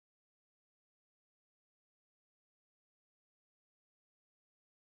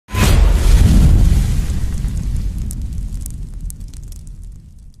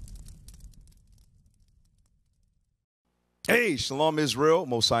Hey, Shalom Israel,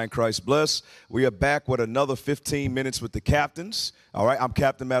 Most High in Christ bless. We are back with another 15 minutes with the captains. All right, I'm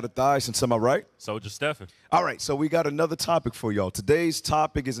Captain Mattathias, and to my right? Soldier Stephen. All right, so we got another topic for y'all. Today's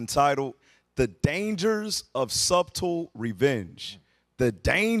topic is entitled, The Dangers of Subtle Revenge. The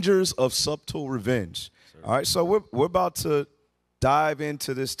Dangers of Subtle Revenge. All right, so we're about to dive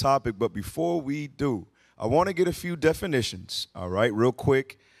into this topic, but before we do, I want to get a few definitions, all right, real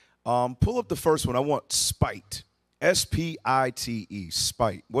quick. Pull up the first one. I want spite. S-P-I-T-E,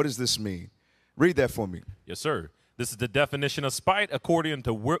 spite. What does this mean? Read that for me. Yes, sir. This is the definition of spite according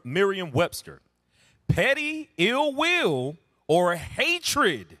to Merriam-Webster. Petty ill will or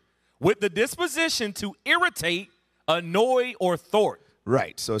hatred with the disposition to irritate, annoy, or thwart.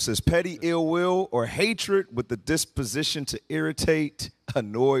 Right. So it says petty ill will or hatred with the disposition to irritate,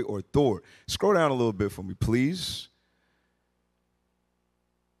 annoy, or thwart. Scroll down a little bit for me, please.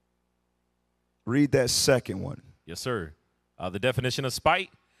 Read that second one. Yes, sir. The definition of spite,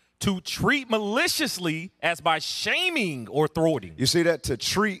 to treat maliciously as by shaming or thwarting. You see that? To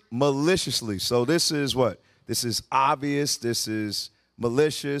treat maliciously. So this is what? This is obvious. This is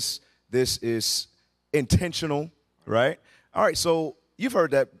malicious. This is intentional, right? All right, so you've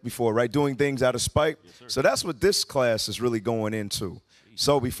heard that before, right? Doing things out of spite. Yes, sir. So that's what this class is really going into.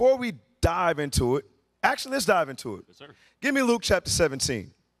 So before we dive into it, actually, let's dive into it. Yes, sir. Give me Luke chapter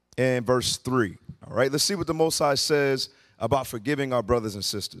 17 and verse 3. All right, let's see what the Most High says about forgiving our brothers and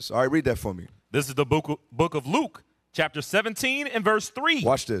sisters. All right, read that for me. This is the book of Luke, chapter 17 and verse 3.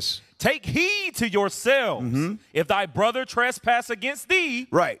 Watch this. Take heed to yourselves. If thy brother trespass against thee.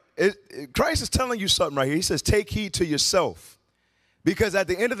 Right. Christ is telling you something right here. He says, take heed to yourself. Because at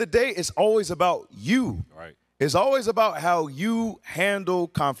the end of the day, it's always about you. Right. It's always about how you handle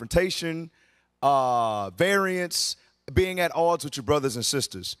confrontation, variance, being at odds with your brothers and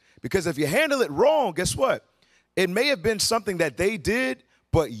sisters. Because if you handle it wrong, guess what? It may have been something that they did,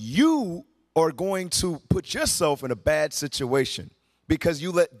 but you are going to put yourself in a bad situation because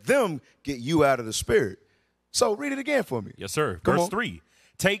you let them get you out of the spirit. So read it again for me. Yes, sir. Come Verse on. 3.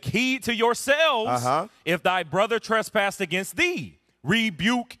 Take heed to yourselves. If thy brother trespass against thee,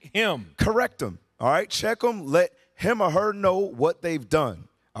 rebuke him. Correct him. All right. Check them. Let him or her know what they've done.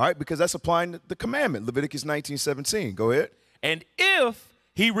 All right. Because that's applying the commandment. Leviticus 19:17. Go ahead. And if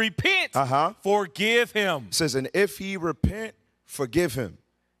he repent, forgive him. It says, and if he repent, forgive him.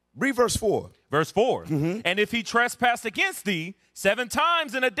 Read verse 4. Verse 4. And if he trespass against thee 7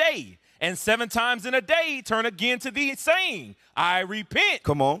 times in a day, and 7 times in a day turn again to thee, saying, I repent.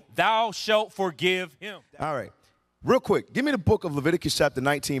 Come on. Thou shalt forgive him. All right. Real quick, give me the book of Leviticus chapter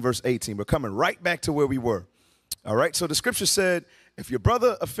 19, verse 18. We're coming right back to where we were. All right. So the scripture said, if your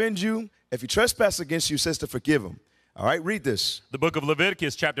brother offends you, if he trespass against you, it says to forgive him. All right, read this. The book of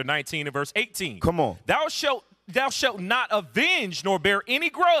Leviticus, chapter 19 and verse 18. Come on. Thou shalt not avenge nor bear any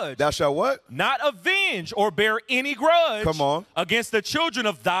grudge. Thou shalt what? Not avenge or bear any grudge. Come on. Against the children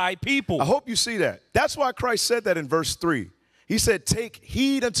of thy people. I hope you see that. That's why Christ said that in verse 3. He said, take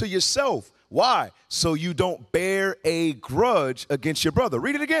heed unto yourself. Why? So you don't bear a grudge against your brother.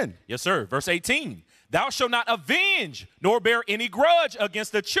 Read it again. Yes, sir. Verse 18. Thou shalt not avenge nor bear any grudge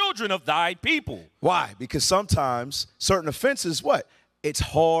against the children of thy people. Why? Because sometimes certain offenses, what? It's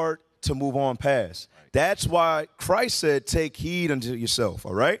hard to move on past. Right. That's why Christ said, take heed unto yourself,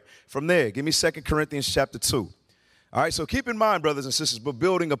 all right? From there, give me 2 Corinthians chapter 2. All right, so keep in mind, brothers and sisters, we're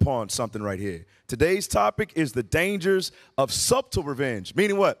building upon something right here. Today's topic is the dangers of subtle revenge,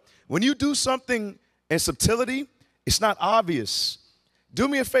 meaning what? When you do something in subtlety, it's not obvious. Do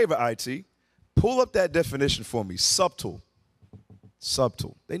me a favor, IT. Pull up that definition for me. Subtle.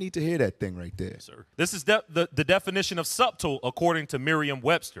 Subtle. They need to hear that thing right there. Yes, sir. This is the definition of subtle according to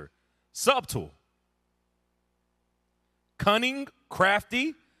Merriam-Webster. Subtle. Cunning,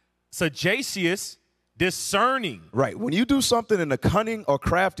 crafty, sagacious, discerning. Right. When you do something in a cunning or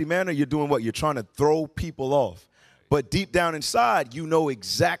crafty manner, you're doing what? You're trying to throw people off. But deep down inside, you know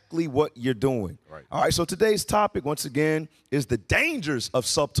exactly what you're doing. Right. All right, so today's topic, once again, is the dangers of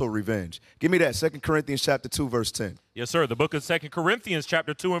subtle revenge. Give me that, 2 Corinthians chapter 2, verse 10. Yes, sir. The book of 2 Corinthians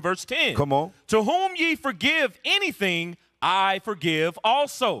chapter 2 and verse 10. Come on. To whom ye forgive anything, I forgive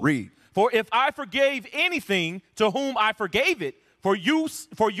also. Read. For if I forgave anything, to whom I forgave it, for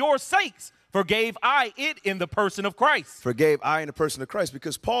your sakes, forgave I it in the person of Christ. Forgave I in the person of Christ.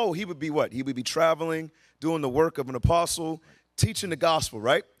 Because Paul, he would be what? He would be traveling, doing the work of an apostle, teaching the gospel,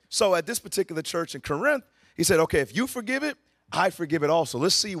 right? So at this particular church in Corinth, he said, okay, if you forgive it, I forgive it also.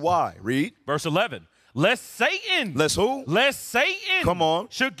 Let's see why. Read. Verse 11. Lest Satan. Lest who? Lest Satan. Come on.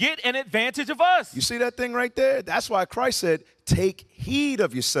 Should get an advantage of us. You see that thing right there? That's why Christ said, take heed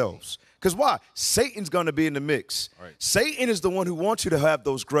of yourselves. Because why? Satan's going to be in the mix. Right. Satan is the one who wants you to have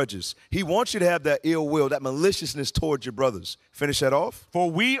those grudges. He wants you to have that ill will, that maliciousness towards your brothers. Finish that off.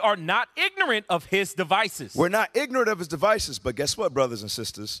 For we are not ignorant of his devices. We're not ignorant of his devices, but guess what, brothers and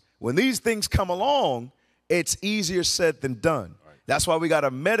sisters? When these things come along, it's easier said than done. Right. That's why we got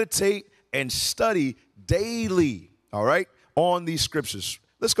to meditate and study daily, all right, on these scriptures.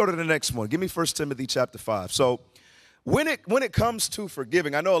 Let's go to the next one. Give me 1 Timothy chapter 5. So when it comes to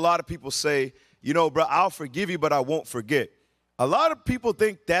forgiving, I know a lot of people say, you know, bro, I'll forgive you, but I won't forget. A lot of people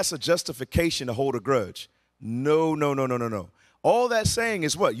think that's a justification to hold a grudge. No. All that's saying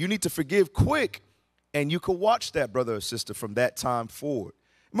is what? You need to forgive quick, and you can watch that, brother or sister, from that time forward.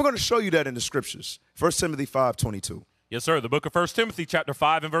 And we're going to show you that in the scriptures. 1 Timothy 5:22. Yes, sir. The book of 1 Timothy chapter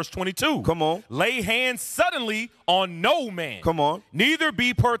 5 and verse 22. Come on. Lay hands suddenly on no man. Come on. Neither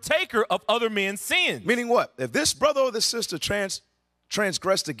be partaker of other men's sins. Meaning what? If this brother or this sister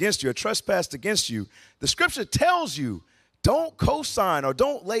transgressed against you or trespassed against you, the scripture tells you don't co-sign or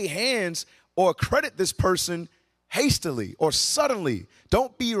don't lay hands or credit this person hastily or suddenly.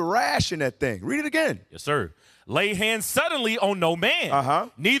 Don't be rash in that thing. Read it again. Yes, sir. Lay hands suddenly on no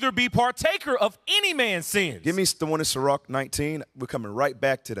man. Neither be partaker of any man's sins. Give me the one in Sirach 19. We're coming right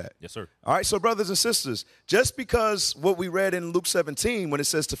back to that. Yes, sir. All right, so brothers and sisters, just because what we read in Luke 17, when it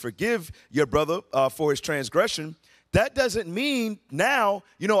says to forgive your brother for his transgression, that doesn't mean now,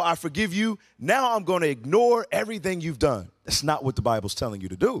 you know, I forgive you. Now I'm going to ignore everything you've done. That's not what the Bible's telling you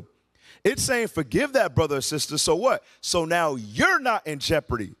to do. It's saying forgive that brother or sister. So what? So now you're not in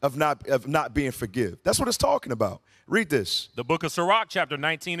jeopardy of not being forgiven. That's what it's talking about. Read this. The book of Sirach, chapter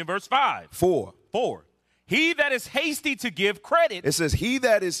 19 and verse 5. 4. He that is hasty to give credit. It says he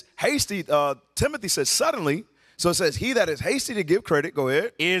that is hasty. Timothy says suddenly. So it says he that is hasty to give credit. Go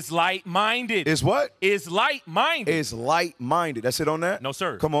ahead. Is light-minded. Is what? Is light-minded. Is light-minded. That's it on that? No,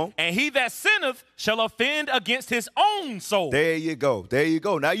 sir. Come on. And he that sinneth shall offend against his own soul. There you go. There you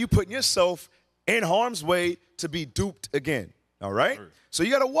go. Now you putting yourself in harm's way to be duped again. All right? Sure. So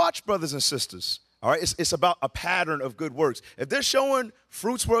you got to watch, brothers and sisters. All right? It's about a pattern of good works. If they're showing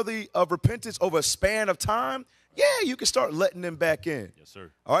fruits worthy of repentance over a span of time, yeah, you can start letting them back in. Yes,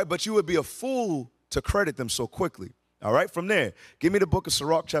 sir. All right? But you would be a fool to credit them so quickly. All right, from there, give me the book of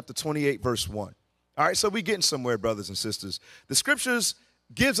Sirach, chapter 28, verse 1. All right, so we're getting somewhere, brothers and sisters. The scriptures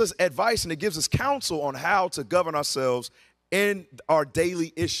gives us advice and it gives us counsel on how to govern ourselves in our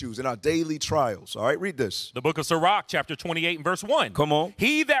daily issues, in our daily trials. All right, read this. The book of Sirach, chapter 28, and verse 1. Come on.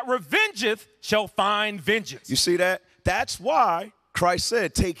 He that revengeth shall find vengeance. You see that? That's why Christ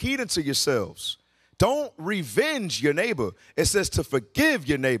said, take heed unto yourselves. Don't revenge your neighbor. It says to forgive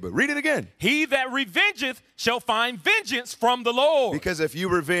your neighbor. Read it again. He that revengeth shall find vengeance from the Lord. Because if you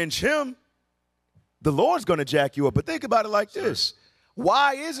revenge him, the Lord's going to jack you up. But think about it like this.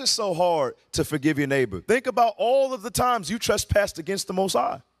 Why is it so hard to forgive your neighbor? Think about all of the times you trespassed against the Most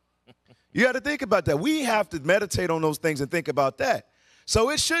High. You got to think about that. We have to meditate on those things and think about that.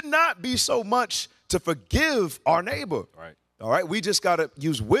 So it should not be so much to forgive our neighbor. Right. All right. We just got to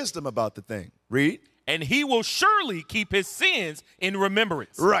use wisdom about the thing. Read. And he will surely keep his sins in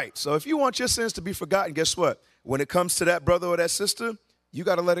remembrance. Right. So if you want your sins to be forgotten, guess what? When it comes to that brother or that sister, you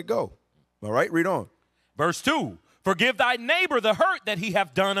got to let it go. All right. Read on. Verse 2. Forgive thy neighbor the hurt that he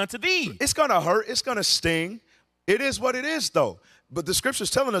hath done unto thee. It's going to hurt. It's going to sting. It is what it is, though. But the scripture's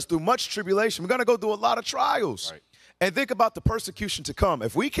telling us through much tribulation, we're going to go through a lot of trials. Right. And think about the persecution to come.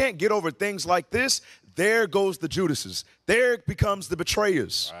 If we can't get over things like this, there goes the Judases. There becomes the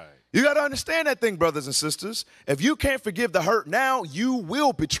betrayers. Right. You got to understand that thing, brothers and sisters. If you can't forgive the hurt now, you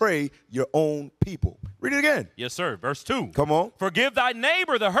will betray your own people. Read it again. Yes, sir. Verse 2. Come on. Forgive thy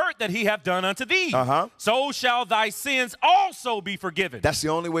neighbor the hurt that he hath done unto thee. So shall thy sins also be forgiven. That's the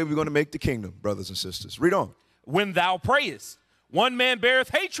only way we're going to make the kingdom, brothers and sisters. Read on. When thou prayest, one man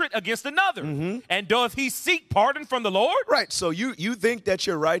beareth hatred against another, and doth he seek pardon from the Lord? Right. So you think that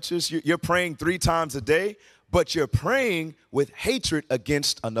you're righteous. You're praying 3 times a day. But you're praying with hatred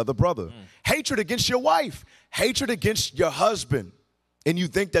against another brother, hatred against your wife, hatred against your husband. And you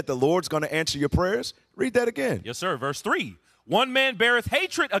think that the Lord's going to answer your prayers? Read that again. Yes, sir. Verse 3. One man beareth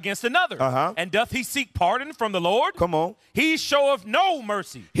hatred against another, and doth he seek pardon from the Lord? Come on. He showeth no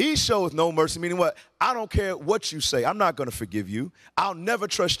mercy. He showeth no mercy, meaning what? I don't care what you say. I'm not going to forgive you. I'll never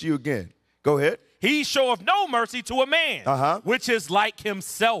trust you again. Go ahead. He showeth no mercy to a man, which is like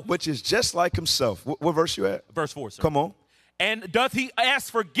himself. Which is just like himself. What verse you at? Verse 4, sir. Come on. And doth he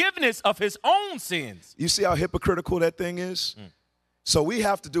ask forgiveness of his own sins? You see how hypocritical that thing is? So we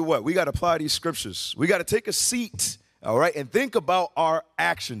have to do what? We got to apply these scriptures. We got to take a seat, all right, and think about our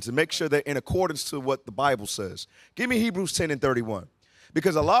actions and make sure they're in accordance to what the Bible says. Give me Hebrews 10 and 31.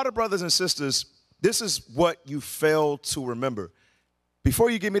 Because a lot of brothers and sisters, this is what you fail to remember. Before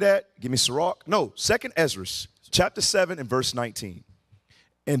you give me that, give me Sirach. No, 2nd Ezra, chapter 7 and verse 19.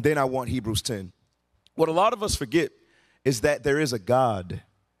 And then I want Hebrews 10. What a lot of us forget is that there is a God.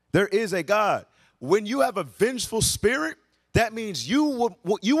 There is a God. When you have a vengeful spirit, that means you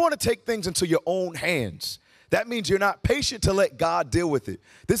want to take things into your own hands. That means you're not patient to let God deal with it.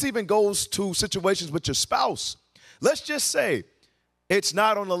 This even goes to situations with your spouse. Let's just say it's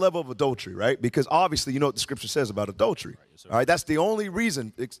not on the level of adultery, right? Because obviously you know what the scripture says about adultery. Right, yes, all right, that's the only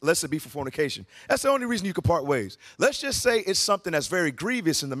reason, lest it be for fornication. That's the only reason you could part ways. Let's just say it's something that's very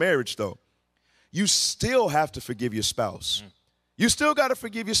grievous in the marriage, though. You still have to forgive your spouse. You still got to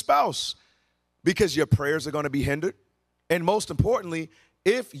forgive your spouse because your prayers are going to be hindered. And most importantly,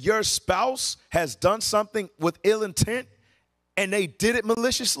 if your spouse has done something with ill intent and they did it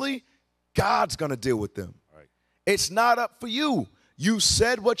maliciously, God's going to deal with them. Right. It's not up for you. You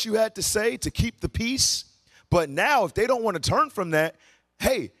said what you had to say to keep the peace. But now if they don't want to turn from that,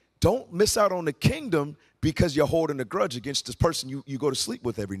 hey, don't miss out on the kingdom because you're holding a grudge against this person you go to sleep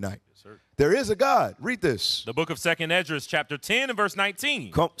with every night. Yes, sir. There is a God. Read this. The book of 2nd Ezra, chapter 10 and verse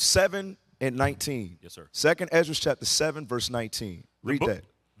 19. 7 and 19. Yes, sir. 2nd Ezra, chapter 7, verse 19. Read that.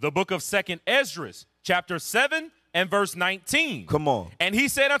 The book of 2nd Ezra, chapter 7 and verse 19. Come on. And he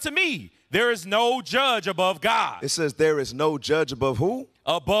said unto me, there is no judge above God. It says there is no judge above who?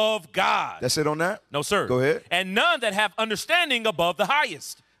 Above God. That's it on that? No, sir. Go ahead. And none that have understanding above the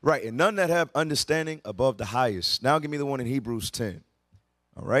highest. Right, and none that have understanding above the highest. Now give me the one in Hebrews 10.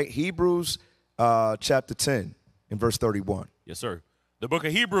 All right, Hebrews chapter 10 and verse 31. Yes, sir. The book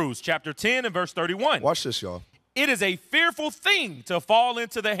of Hebrews chapter 10 and verse 31. Watch this, y'all. It is a fearful thing to fall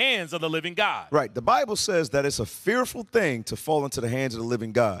into the hands of the living God. Right. The Bible says that it's a fearful thing to fall into the hands of the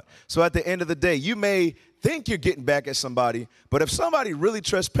living God. So at the end of the day, you may think you're getting back at somebody, but if somebody really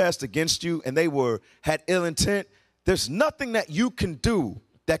trespassed against you and they had ill intent, there's nothing that you can do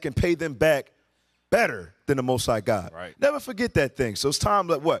that can pay them back better than the Most High God. Right. Never forget that thing. So it's time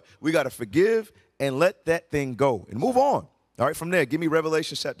that what? We got to forgive and let that thing go and move on. All right. From there, give me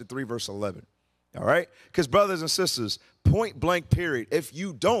Revelation chapter 3, verse 11. All right? Because brothers and sisters, point blank period, if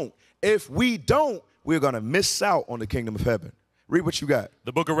we don't, we're going to miss out on the kingdom of heaven. Read what you got.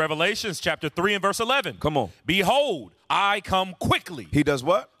 The book of Revelations, chapter 3 and verse 11. Come on. Behold, I come quickly. He does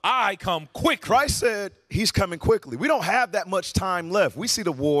what? I come quickly. Christ said he's coming quickly. We don't have that much time left. We see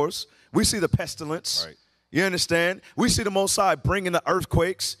the wars. We see the pestilence. Right. You understand? We see the Most High bringing the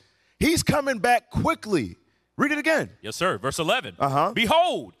earthquakes. He's coming back quickly. Read it again. Yes, sir. Verse 11.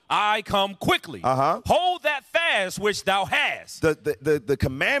 Behold, I come quickly. Hold that fast which thou hast. The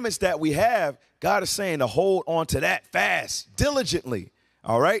commandments that we have, God is saying to hold on to that fast diligently.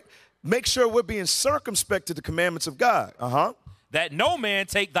 All right? Make sure we're being circumspect to the commandments of God. That no man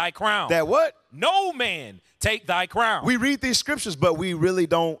take thy crown. That what? No man take thy crown. We read these scriptures, but we really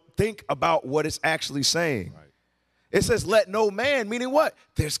don't think about what it's actually saying. Right. It says, let no man, meaning what?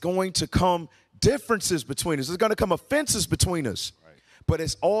 There's going to come differences between us. There's going to come offenses between us. Right. But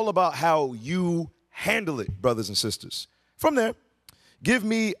it's all about how you handle it, brothers and sisters. From there, give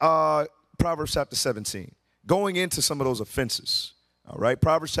me Proverbs chapter 17, going into some of those offenses. All right,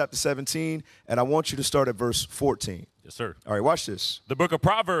 Proverbs chapter 17, and I want you to start at verse 14. Yes, sir. All right, watch this. The book of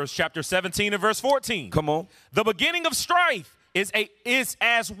Proverbs chapter 17 and verse 14. Come on. The beginning of strife is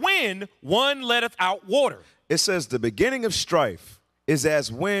as when one letteth out water. It says the beginning of strife is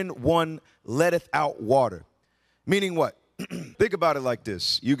as when one letteth out water. Meaning what? Think about it like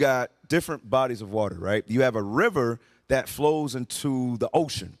this. You got different bodies of water, right? You have a river that flows into the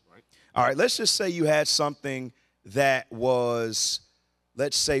ocean. Right. All right, let's just say you had something that was,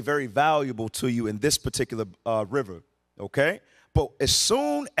 let's say, very valuable to you in this particular river, okay? But as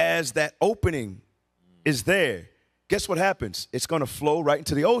soon as that opening is there, guess what happens? It's going to flow right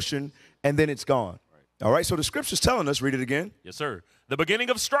into the ocean, and then it's gone. All right, so the scripture's telling us, read it again. Yes, sir. The beginning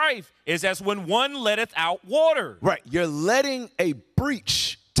of strife is as when one letteth out water. Right, you're letting a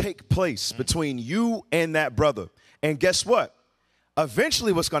breach take place between you and that brother. And guess what?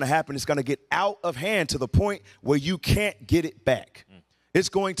 Eventually what's going to happen is going to get out of hand to the point where you can't get it back. It's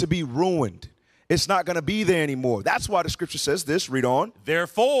going to be ruined. It's not going to be there anymore. That's why the scripture says this. Read on.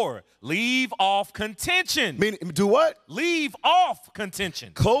 Therefore, leave off contention. Do what? Leave off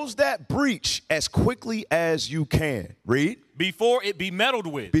contention. Close that breach as quickly as you can. Read. Before it be meddled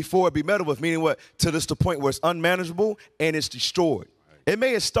with. Before it be meddled with, meaning what? To this the point where it's unmanageable and it's destroyed. Right. It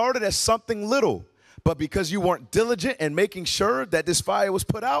may have started as something little, but because you weren't diligent in making sure that this fire was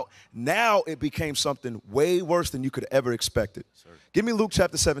put out, now it became something way worse than you could ever expect it. Sir. Give me Luke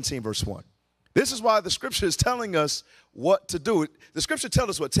chapter 17, verse 1. This is why the scripture is telling us what to do. The scripture tells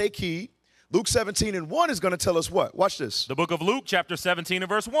us what? Take heed. Luke 17:1 is going to tell us what? Watch this. The book of Luke, chapter 17 and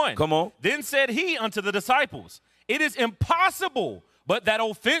verse 1. Come on. Then said he unto the disciples, it is impossible, but that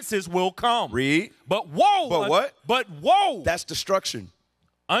offenses will come. Read. But woe. But what? But woe. That's destruction.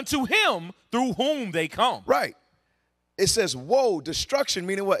 Unto him through whom they come. Right. It says, woe, destruction,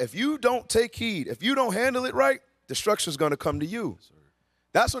 meaning what? If you don't take heed, if you don't handle it right, destruction is going to come to you. Yes,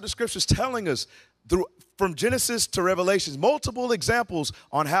 that's what the scripture's telling us from Genesis to Revelations, multiple examples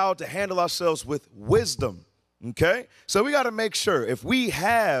on how to handle ourselves with wisdom, okay? So we got to make sure if we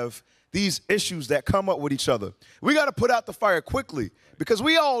have these issues that come up with each other, we got to put out the fire quickly because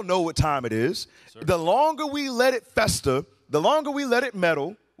we all know what time it is. Yes, the longer we let it fester, the longer we let it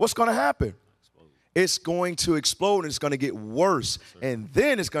meddle, what's going to happen? It's going to explode and it's going to get worse, and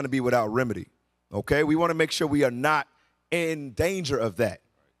then it's going to be without remedy, okay? We want to make sure we are not in danger of that,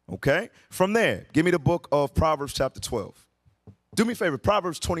 okay? From there, give me the book of Proverbs chapter 12. Do me a favor,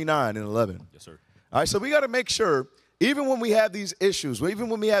 Proverbs 29:11. Yes, sir. All right, so we got to make sure, even when we have these issues, even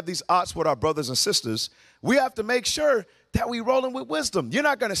when we have these odds with our brothers and sisters, we have to make sure that we rolling with wisdom. You're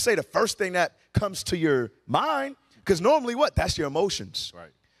not going to say the first thing that comes to your mind, because normally what? That's your emotions.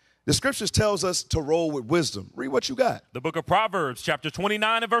 Right. The scriptures tells us to roll with wisdom. Read what you got. The book of Proverbs, chapter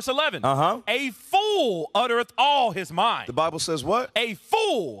 29 and verse 11. Uh-huh. A fool uttereth all his mind. The Bible says what? A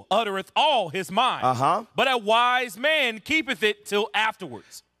fool uttereth all his mind. Uh-huh. But a wise man keepeth it till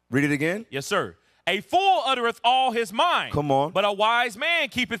afterwards. Read it again. Yes, sir. A fool uttereth all his mind. Come on. But a wise man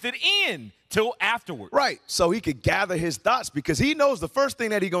keepeth it in till afterwards. Right. So he could gather his thoughts because he knows the first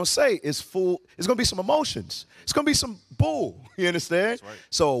thing that he's going to say is full. It's going to be some emotions. It's going to be some bull. You understand? That's right.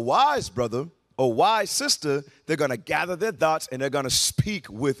 So a wise brother, a wise sister, they're going to gather their thoughts and they're going to speak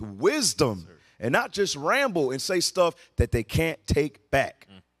with wisdom and not just ramble and say stuff that they can't take back.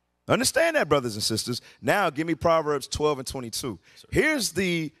 Understand that, brothers and sisters. Now give me Proverbs 12:22. Here's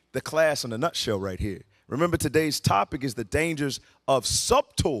the class in a nutshell right here. Remember, today's topic is the dangers of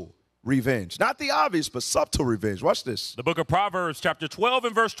subtle revenge. Not the obvious, but subtle revenge. Watch this. The book of Proverbs, chapter 12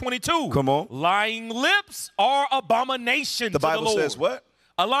 and verse 22. Come on. Lying lips are abomination to the Lord. The Bible says what?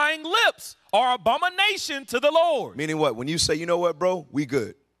 A lying lips are abomination to the Lord. Meaning what? When you say, you know what, bro, we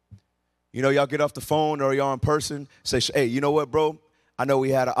good. You know, y'all get off the phone or y'all in person, say, hey, you know what, bro? I know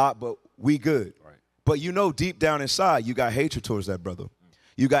we had an op, but we good. Right. But you know deep down inside, you got hatred towards that brother.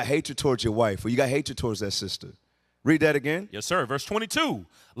 You got hatred towards your wife, or you got hatred towards that sister. Read that again. Yes, sir. Verse 22.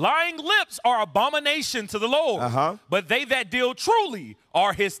 Lying lips are abomination to the Lord, but they that deal truly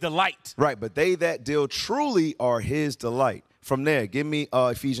are his delight. Right, but they that deal truly are his delight. From there, give me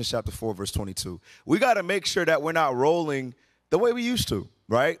Ephesians chapter 4, verse 22. We got to make sure that we're not rolling the way we used to,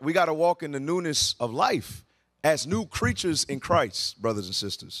 right? We got to walk in the newness of life as new creatures in Christ, brothers and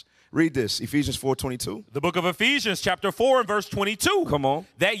sisters. Read this, Ephesians 4:22. The book of Ephesians, chapter 4 and verse 22. Come on.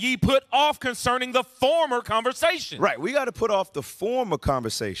 That ye put off concerning the former conversation. Right, we got to put off the former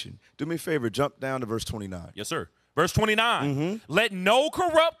conversation. Do me a favor, jump down to verse 29. Yes, sir. Verse 29. Let no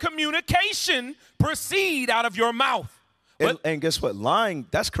corrupt communication proceed out of your mouth. And guess what? Lying,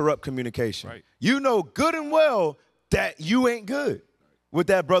 that's corrupt communication. Right. You know good and well that you ain't good with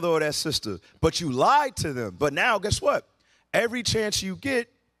that brother or that sister, but you lied to them. But now, guess what? Every chance you get,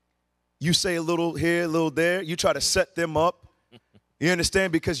 you say a little here, a little there. You try to set them up. You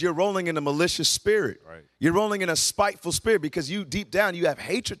understand? Because you're rolling in a malicious spirit. Right. You're rolling in a spiteful spirit because you deep down, you have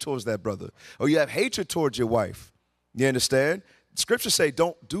hatred towards that brother or you have hatred towards your wife. You understand? Scriptures say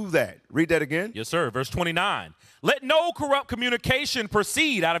don't do that. Read that again. Yes, sir. Verse 29. Let no corrupt communication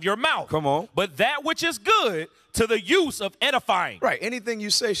proceed out of your mouth. Come on. But that which is good to the use of edifying. Right. Anything you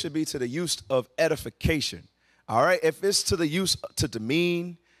say should be to the use of edification. All right. If it's to the use to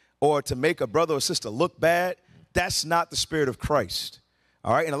demean or to make a brother or sister look bad, that's not the spirit of Christ.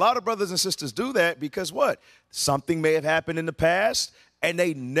 All right. And a lot of brothers and sisters do that because what? Something may have happened in the past and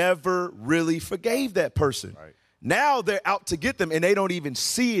they never really forgave that person. Right. Now they're out to get them and they don't even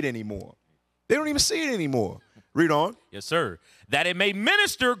see it anymore. They don't even see it anymore. Read on. Yes, sir. That it may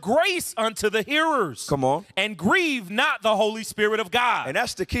minister grace unto the hearers. Come on. And grieve not the Holy Spirit of God. And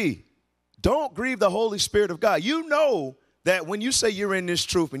that's the key. Don't grieve the Holy Spirit of God. You know that when you say you're in this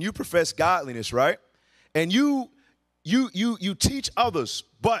truth and you profess godliness, right? And you teach others,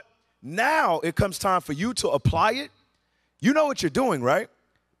 but now it comes time for you to apply it. You know what you're doing, right?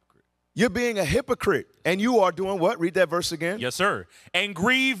 You're being a hypocrite, and you are doing what? Read that verse again. Yes, sir. And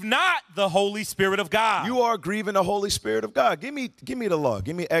grieve not the Holy Spirit of God. You are grieving the Holy Spirit of God. Give me the law.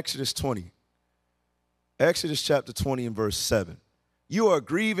 Give me Exodus 20. Exodus chapter 20 and verse 7. You are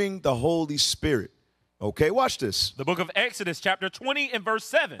grieving the Holy Spirit. Okay, watch this. The book of Exodus, chapter 20 and verse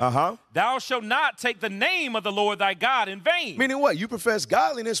 7. Uh-huh. Thou shalt not take the name of the Lord thy God in vain. Meaning what? You profess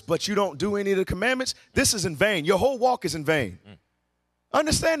godliness, but you don't do any of the commandments. This is in vain. Your whole walk is in vain.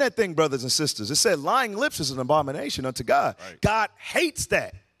 Understand that thing, brothers and sisters. It said lying lips is an abomination unto God. Right. God hates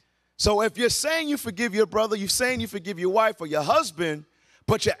that. So if you're saying you forgive your brother, you're saying you forgive your wife or your husband,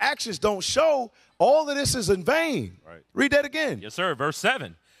 but your actions don't show, all of this is in vain. Right. Read that again. Yes, sir. Verse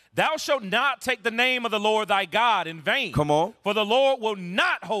 7. Thou shalt not take the name of the Lord thy God in vain. Come on. For the Lord will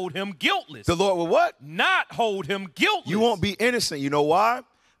not hold him guiltless. The Lord will what? Not hold him guiltless. You won't be innocent. You know why?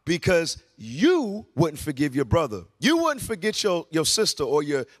 Because you wouldn't forgive your brother. You wouldn't forget your sister or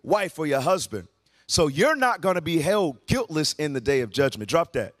your wife or your husband. So you're not going to be held guiltless in the day of judgment.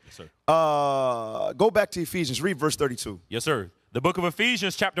 Drop that. Yes, sir. Go back to Ephesians. Read verse 32. Yes, sir. The book of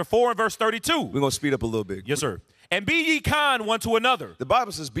Ephesians, chapter 4 and verse 32. We're going to speed up a little bit. Yes, sir. And be ye kind one to another. The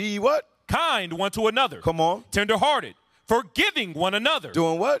Bible says be ye what? Kind one to another. Come on. Tenderhearted. Forgiving one another.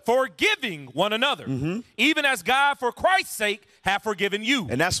 Doing what? Forgiving one another. Even as God, for Christ's sake, hath forgiven you.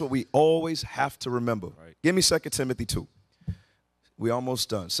 And that's what we always have to remember. Right. Give me 2 Timothy 2. We almost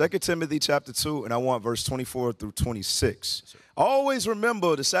done. 2 Timothy chapter 2, and I want verse 24 through 26. Yes, always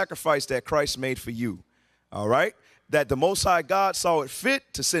remember the sacrifice that Christ made for you. All right? That the Most High God saw it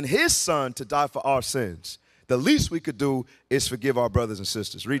fit to send his son to die for our sins. The least we could do is forgive our brothers and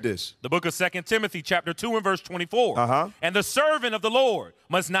sisters. Read this. The book of 2 Timothy chapter 2 and verse 24. And the servant of the Lord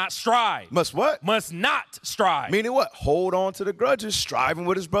must not strive. Must what? Must not strive. Meaning what? Hold on to the grudges, striving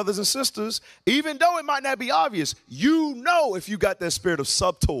with his brothers and sisters. Even though it might not be obvious, you know if you got that spirit of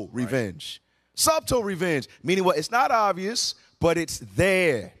subtle revenge. Right. Subtle revenge. Meaning what? It's not obvious, but it's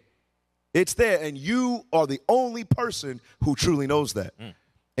there. It's there, and you are the only person who truly knows that.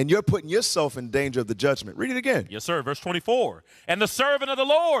 And you're putting yourself in danger of the judgment. Read it again. Yes, sir. Verse 24. And the servant of the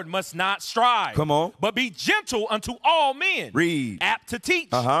Lord must not strive. Come on. But be gentle unto all men. Read. Apt to teach.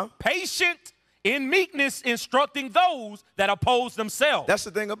 Patient in meekness, instructing those that oppose themselves. That's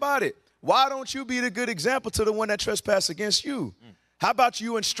the thing about it. Why don't you be the good example to the one that trespass against you? How about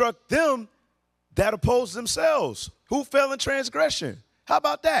you instruct them that oppose themselves, who fell in transgression? How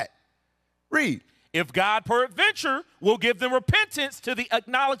about that? Read. If God peradventure will give them repentance to the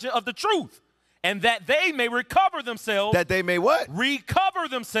acknowledgement of the truth, and that they may recover themselves. That they may what? Recover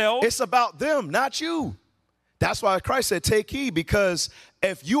themselves. It's about them, not you. That's why Christ said, take heed, because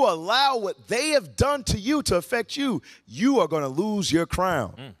if you allow what they have done to you to affect you, you are going to lose your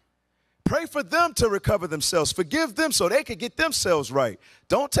crown. Pray for them to recover themselves. Forgive them so they can get themselves right.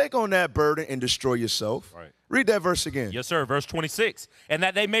 Don't take on that burden and destroy yourself. Right. Read that verse again. Yes, sir. Verse 26. And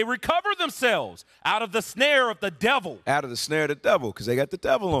that they may recover themselves out of the snare of the devil. Out of the snare of the devil, because they got the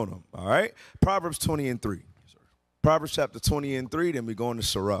devil on them. All right. Proverbs 20 and 3. Yes, sir. Proverbs chapter 20 and 3. Then we go into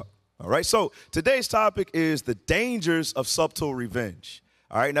Sirach. All right. So today's topic is the dangers of subtle revenge.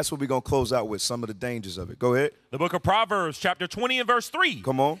 All right, and that's what we're going to close out with, some of the dangers of it. Go ahead. The book of Proverbs, chapter 20 and verse 3.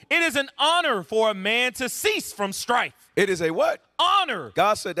 Come on. It is an honor for a man to cease from strife. It is a what? Honor.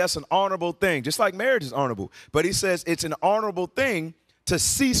 God said that's an honorable thing, just like marriage is honorable. But he says it's an honorable thing to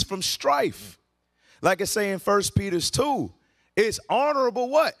cease from strife. Like it's saying in 1 Peter 2, it's honorable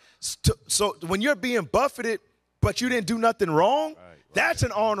what? So when you're being buffeted, but you didn't do nothing wrong, that's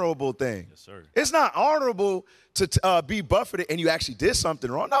an honorable thing. Yes, sir. It's not honorable to be buffeted and you actually did something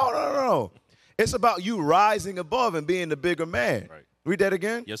wrong. No. It's about you rising above and being the bigger man. Right. Read that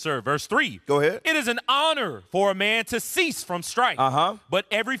again. Yes, sir. Verse 3. Go ahead. It is an honor for a man to cease from strife. But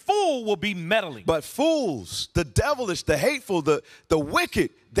every fool will be meddling. But fools, the devilish, the hateful, the wicked,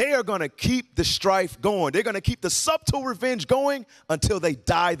 they are going to keep the strife going. They're going to keep the subtle revenge going until they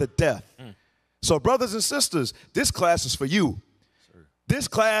die the death. So brothers and sisters, this class is for you. This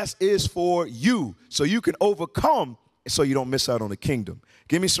class is for you, so you can overcome, so you don't miss out on the kingdom.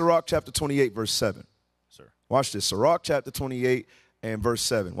 Give me Sirach chapter 28, verse 7. Sir. Watch this. Sirach chapter 28 and verse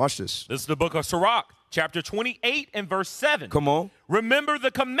 7. Watch this. This is the book of Sirach, chapter 28 and verse 7. Come on. Remember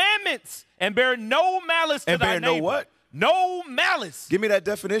the commandments and bear no malice to thy neighbor. And bear no what? No malice. Give me that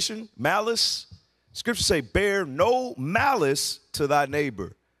definition. Malice. Scripture say, bear no malice to thy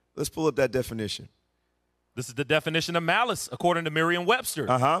neighbor. Let's pull up that definition. This is the definition of malice, according to Merriam-Webster.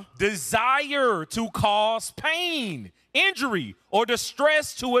 Desire to cause pain, injury, or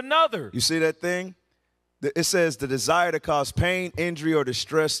distress to another. You see that thing? It says the desire to cause pain, injury, or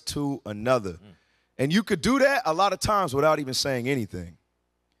distress to another. And you could do that a lot of times without even saying anything.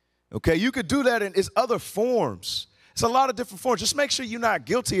 Okay, you could do that in its other forms. It's a lot of different forms. Just make sure you're not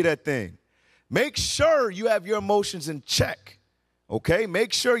guilty of that thing. Make sure you have your emotions in check. Okay,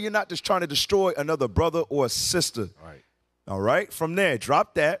 make sure you're not just trying to destroy another brother or a sister. Right. All right? From there,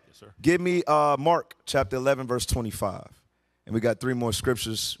 drop that. Yes, sir. Give me Mark chapter 11, verse 25. And we got 3 more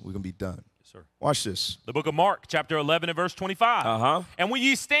scriptures. We're going to be done. Yes, sir. Watch this. The book of Mark, chapter 11 and verse 25. Uh-huh. And when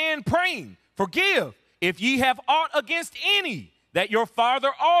ye stand praying, forgive if ye have aught against any, that your Father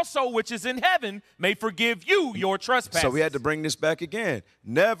also, which is in heaven, may forgive you your trespasses. So we had to bring this back again.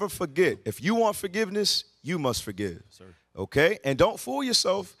 Never forget. If you want forgiveness, you must forgive. Yes, sir. Okay? And don't fool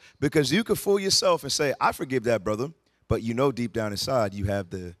yourself, because you could fool yourself and say, I forgive that brother, but you know deep down inside you have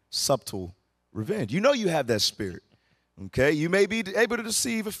the subtle revenge. You know you have that spirit. Okay? You may be able to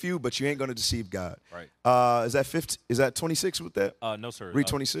deceive a few, but you ain't going to deceive God. Right. Is that 50? Is that 26 with that? No, sir. Read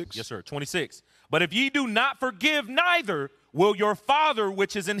 26. Yes, sir. 26. But if ye do not forgive, neither will your Father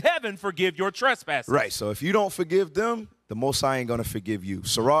which is in heaven forgive your trespasses. Right. So if you don't forgive them, the Most High ain't going to forgive you.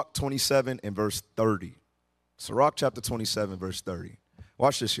 Sirach 27 and verse 30. Sirach chapter 27, verse 30.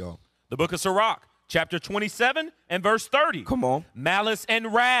 Watch this, y'all. The book of Sirach, chapter 27 and verse 30. Come on. Malice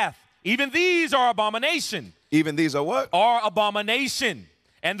and wrath, even these are abomination. Even these are what? Are abomination.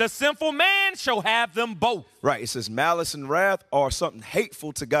 And the sinful man shall have them both. Right. It says malice and wrath are something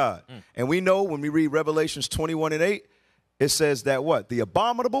hateful to God. And we know when we read Revelations 21 and 8, it says that what? The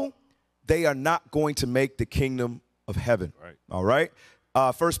abominable, they are not going to make the kingdom of heaven. Right. All right?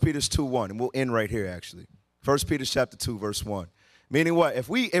 1 Peter 2:1, and we'll end right here actually. 1 Peter chapter 2, verse 1. Meaning what? If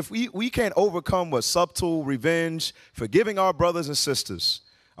we can't overcome what? Subtle revenge, forgiving our brothers and sisters.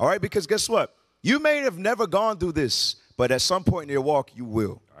 All right? Because guess what? You may have never gone through this, but at some point in your walk, you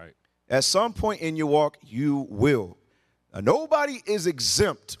will. All right. At some point in your walk, you will. Nobody is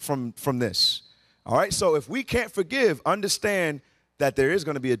exempt from this. All right? So if we can't forgive, understand that there is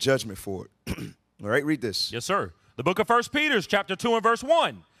going to be a judgment for it. All right? Read this. Yes, sir. The book of 1 Peter, chapter 2 and verse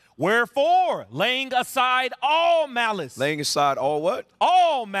 1. Wherefore, laying aside all malice. Laying aside all what?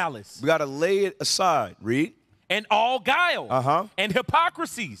 All malice. We got to lay it aside. Read. And all guile. Uh-huh. And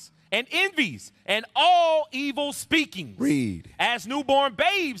hypocrisies. And envies. And all evil speakings. Read. As newborn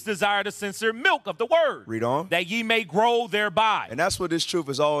babes desire the sincere milk of the word. Read on. That ye may grow thereby. And that's what this truth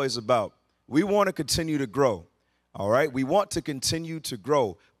is always about. We want to continue to grow. All right? We want to continue to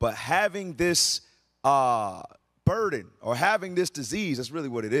grow. But having this burden or having this disease, that's really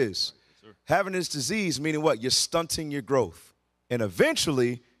what it is. Right, having this disease, meaning what? You're stunting your growth. And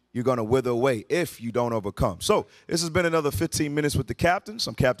eventually, you're going to wither away if you don't overcome. So this has been another 15 minutes with the captains.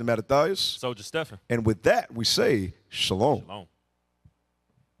 I'm Captain Mattathias. Soldier Stephen. And with that, we say shalom. Shalom.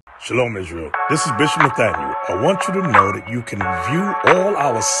 Shalom, Israel. This is Bishop Nathaniel. I want you to know that you can view all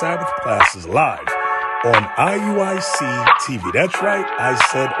our Sabbath classes live on IUIC TV. That's right, I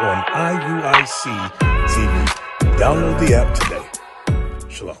said on IUIC TV. Download the app today.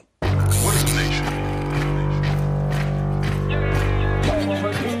 Shalom. What is the nation?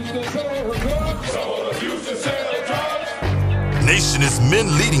 Nation is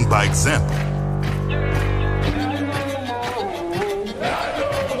men leading by example.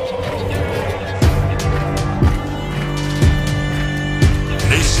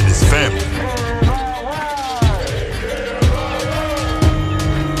 Nation is family.